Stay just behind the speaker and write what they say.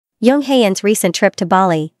Jung Hae In's recent trip to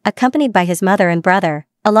Bali, accompanied by his mother and brother,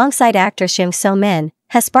 alongside actress Jung So Min,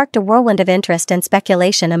 has sparked a whirlwind of interest and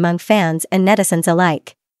speculation among fans and netizens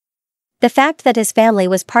alike. The fact that his family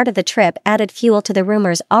was part of the trip added fuel to the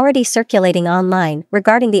rumors already circulating online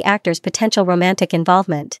regarding the actor's potential romantic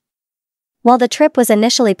involvement. While the trip was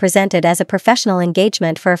initially presented as a professional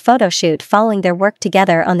engagement for a photoshoot following their work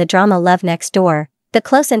together on the drama Love Next Door, the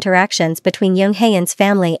close interactions between Jung Hae In's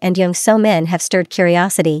family and Jung So Min have stirred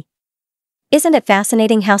curiosity. Isn't it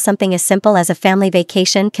fascinating how something as simple as a family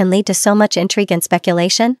vacation can lead to so much intrigue and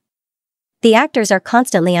speculation? The actors are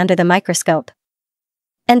constantly under the microscope.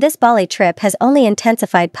 And this Bali trip has only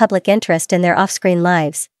intensified public interest in their off-screen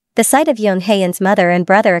lives. The sight of Jung Hae In's mother and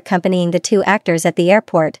brother accompanying the two actors at the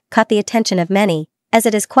airport caught the attention of many, as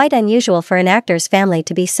it is quite unusual for an actor's family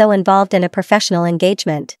to be so involved in a professional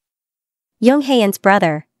engagement. Jung Hae In's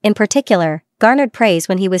brother, in particular, garnered praise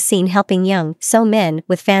when he was seen helping Jung So Min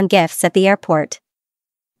with fan gifts at the airport.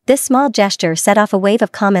 This small gesture set off a wave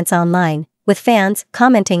of comments online, with fans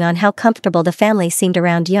commenting on how comfortable the family seemed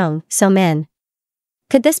around Jung So Min.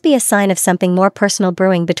 Could this be a sign of something more personal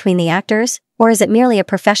brewing between the actors, or is it merely a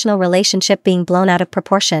professional relationship being blown out of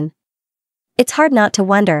proportion? It's hard not to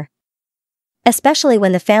wonder. Especially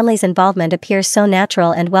when the family's involvement appears so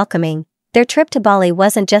natural and welcoming. Their trip to Bali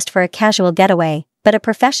wasn't just for a casual getaway, but a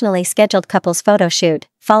professionally scheduled couple's photoshoot,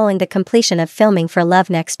 following the completion of filming for Love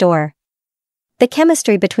Next Door. The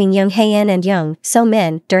chemistry between Jung Hae In and Jung So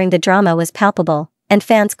Min during the drama was palpable, and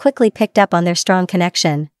fans quickly picked up on their strong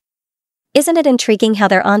connection. Isn't it intriguing how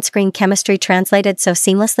their on-screen chemistry translated so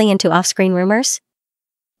seamlessly into off-screen rumors?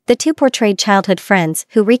 The two portrayed childhood friends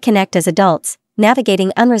who reconnect as adults,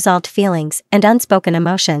 navigating unresolved feelings and unspoken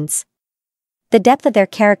emotions. The depth of their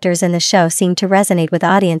characters in the show seemed to resonate with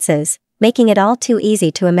audiences, making it all too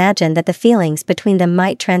easy to imagine that the feelings between them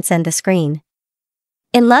might transcend the screen.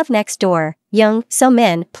 In Love Next Door, Jung So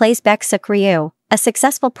Min plays Baek Suk-ryu, a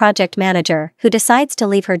successful project manager who decides to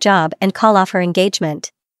leave her job and call off her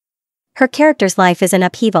engagement. Her character's life is in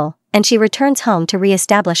upheaval, and she returns home to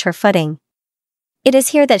re-establish her footing. It is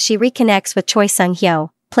here that she reconnects with Choi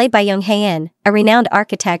Sung-hyo, played by Jung Hae In, a renowned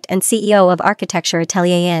architect and CEO of architecture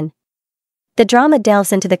Atelier In. The drama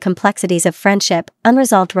delves into the complexities of friendship,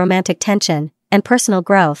 unresolved romantic tension, and personal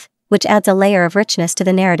growth, which adds a layer of richness to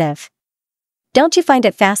the narrative. Don't you find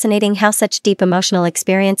it fascinating how such deep emotional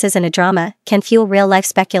experiences in a drama can fuel real-life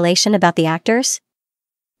speculation about the actors?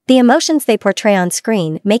 The emotions they portray on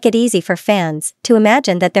screen make it easy for fans to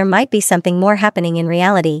imagine that there might be something more happening in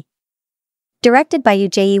reality. Directed by Yoo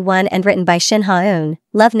Jae-won and written by Shin Ha-eun,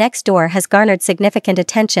 Love Next Door has garnered significant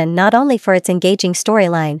attention not only for its engaging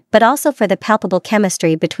storyline but also for the palpable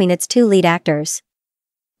chemistry between its two lead actors.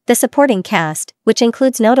 The supporting cast, which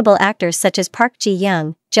includes notable actors such as Park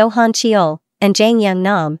Ji-young, Jo Han-cheol, and Jang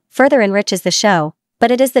Young-nam, further enriches the show,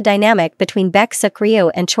 but it is the dynamic between Baek Suk-ryu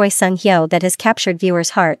and Choi Sung-hyo that has captured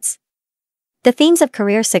viewers' hearts. The themes of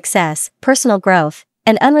career success, personal growth,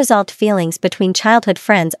 and unresolved feelings between childhood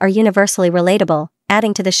friends are universally relatable,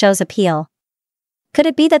 adding to the show's appeal. Could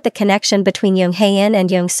it be that the connection between Jung Hae In and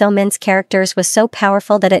Jung So Min's characters was so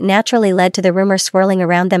powerful that it naturally led to the rumors swirling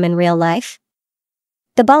around them in real life?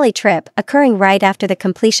 The Bali trip, occurring right after the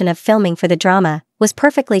completion of filming for the drama, was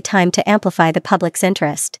perfectly timed to amplify the public's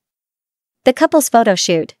interest. The couple's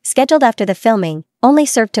photoshoot, scheduled after the filming, only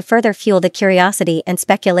served to further fuel the curiosity and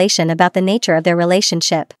speculation about the nature of their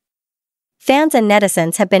relationship. Fans and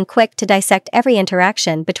netizens have been quick to dissect every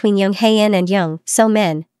interaction between Jung Hae In and Jung So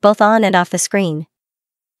Min, both on and off the screen.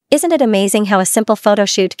 Isn't it amazing how a simple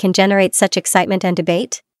photoshoot can generate such excitement and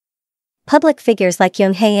debate? Public figures like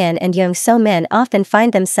Jung Hae In and Jung So Min often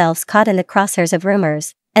find themselves caught in the crosshairs of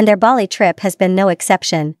rumors, and their Bali trip has been no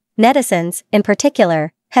exception. Netizens, in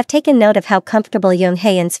particular, have taken note of how comfortable Jung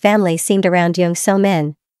Hae In's family seemed around Jung So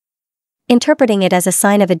Min, interpreting it as a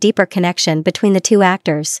sign of a deeper connection between the two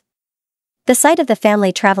actors. The sight of the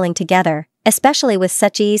family traveling together, especially with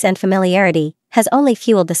such ease and familiarity, has only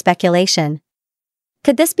fueled the speculation.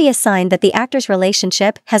 Could this be a sign that the actors'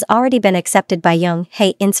 relationship has already been accepted by Jung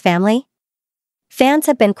Hae In's family? Fans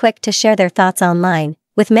have been quick to share their thoughts online,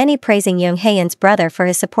 with many praising Jung Hae In's brother for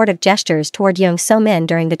his supportive gestures toward Jung So Min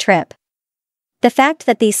during the trip. The fact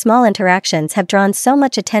that these small interactions have drawn so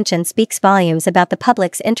much attention speaks volumes about the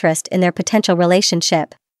public's interest in their potential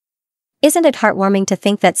relationship. Isn't it heartwarming to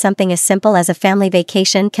think that something as simple as a family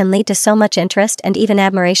vacation can lead to so much interest and even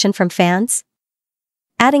admiration from fans?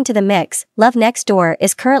 Adding to the mix, Love Next Door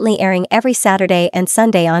is currently airing every Saturday and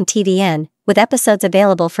Sunday on TVN, with episodes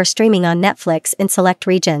available for streaming on Netflix in select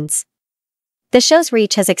regions. The show's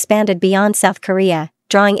reach has expanded beyond South Korea,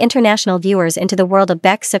 drawing international viewers into the world of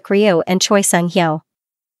Baek Suk-ryu and Choi Sung-hyo.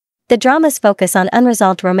 The drama's focus on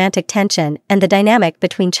unresolved romantic tension and the dynamic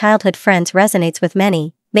between childhood friends resonates with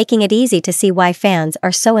many, making it easy to see why fans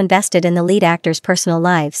are so invested in the lead actors' personal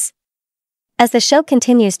lives. As the show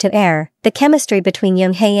continues to air, the chemistry between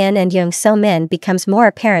Jung Hae In and Jung So Min becomes more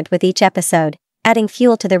apparent with each episode, adding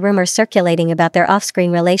fuel to the rumors circulating about their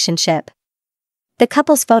off-screen relationship. The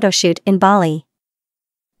couple's photoshoot in Bali,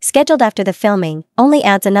 scheduled after the filming, only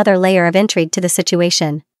adds another layer of intrigue to the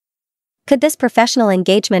situation. Could this professional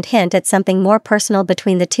engagement hint at something more personal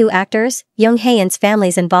between the two actors? Jung Hae In's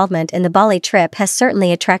family's involvement in the Bali trip has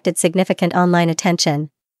certainly attracted significant online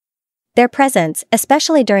attention. Their presence,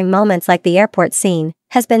 especially during moments like the airport scene,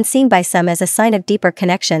 has been seen by some as a sign of deeper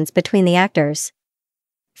connections between the actors.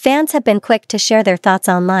 Fans have been quick to share their thoughts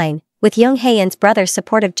online, with Jung Hae In's brother's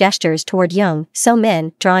supportive gestures toward Jung So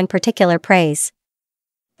Min drawing particular praise.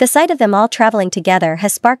 The sight of them all traveling together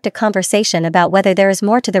has sparked a conversation about whether there is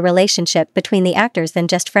more to the relationship between the actors than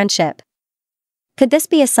just friendship. Could this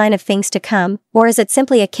be a sign of things to come, or is it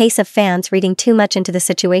simply a case of fans reading too much into the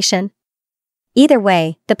situation? Either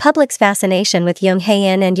way, the public's fascination with Jung Hae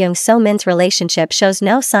In and Jung So Min's relationship shows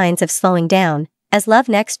no signs of slowing down. As Love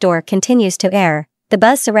Next Door continues to air, the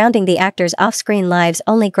buzz surrounding the actors' off-screen lives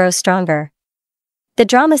only grows stronger. The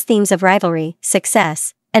drama's themes of rivalry,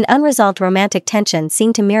 success, and unresolved romantic tension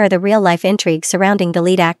seem to mirror the real-life intrigue surrounding the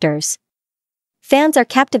lead actors. Fans are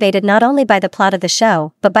captivated not only by the plot of the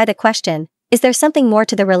show, but by the question, is there something more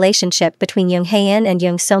to the relationship between Jung Hae In and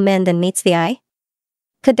Jung So Min than meets the eye?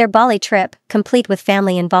 Could their Bali trip, complete with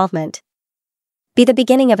family involvement, be the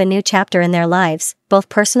beginning of a new chapter in their lives, both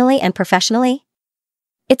personally and professionally?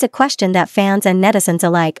 It's a question that fans and netizens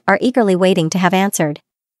alike are eagerly waiting to have answered.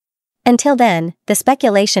 Until then, the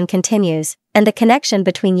speculation continues, and the connection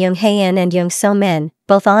between Jung Hae In and Jung So Min,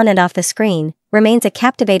 both on and off the screen, remains a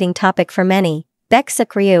captivating topic for many. Baek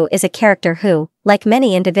Suk-ryu is a character who, like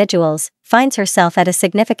many individuals, finds herself at a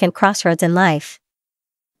significant crossroads in life.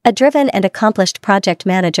 A driven and accomplished project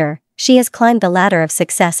manager, she has climbed the ladder of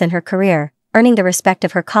success in her career, earning the respect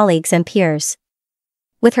of her colleagues and peers.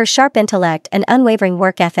 With her sharp intellect and unwavering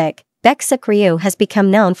work ethic, Baek Suk-ryu has become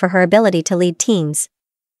known for her ability to lead teams,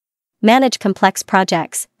 manage complex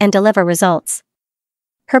projects, and deliver results.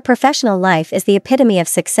 Her professional life is the epitome of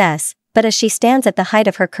success, but as she stands at the height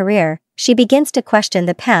of her career, she begins to question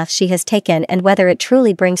the path she has taken and whether it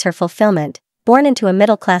truly brings her fulfillment. Born into a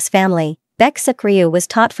middle-class family, Baek Suk-ryu was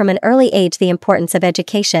taught from an early age the importance of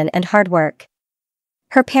education and hard work.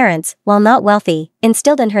 Her parents, while not wealthy,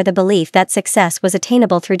 instilled in her the belief that success was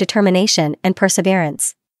attainable through determination and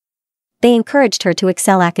perseverance. They encouraged her to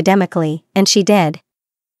excel academically, and she did.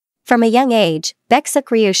 From a young age, Baek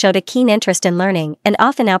Suk-ryu showed a keen interest in learning and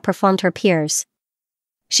often outperformed her peers.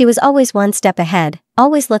 She was always one step ahead,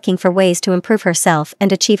 always looking for ways to improve herself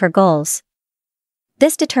and achieve her goals.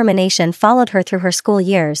 This determination followed her through her school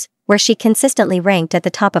years, where she consistently ranked at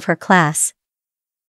the top of her class.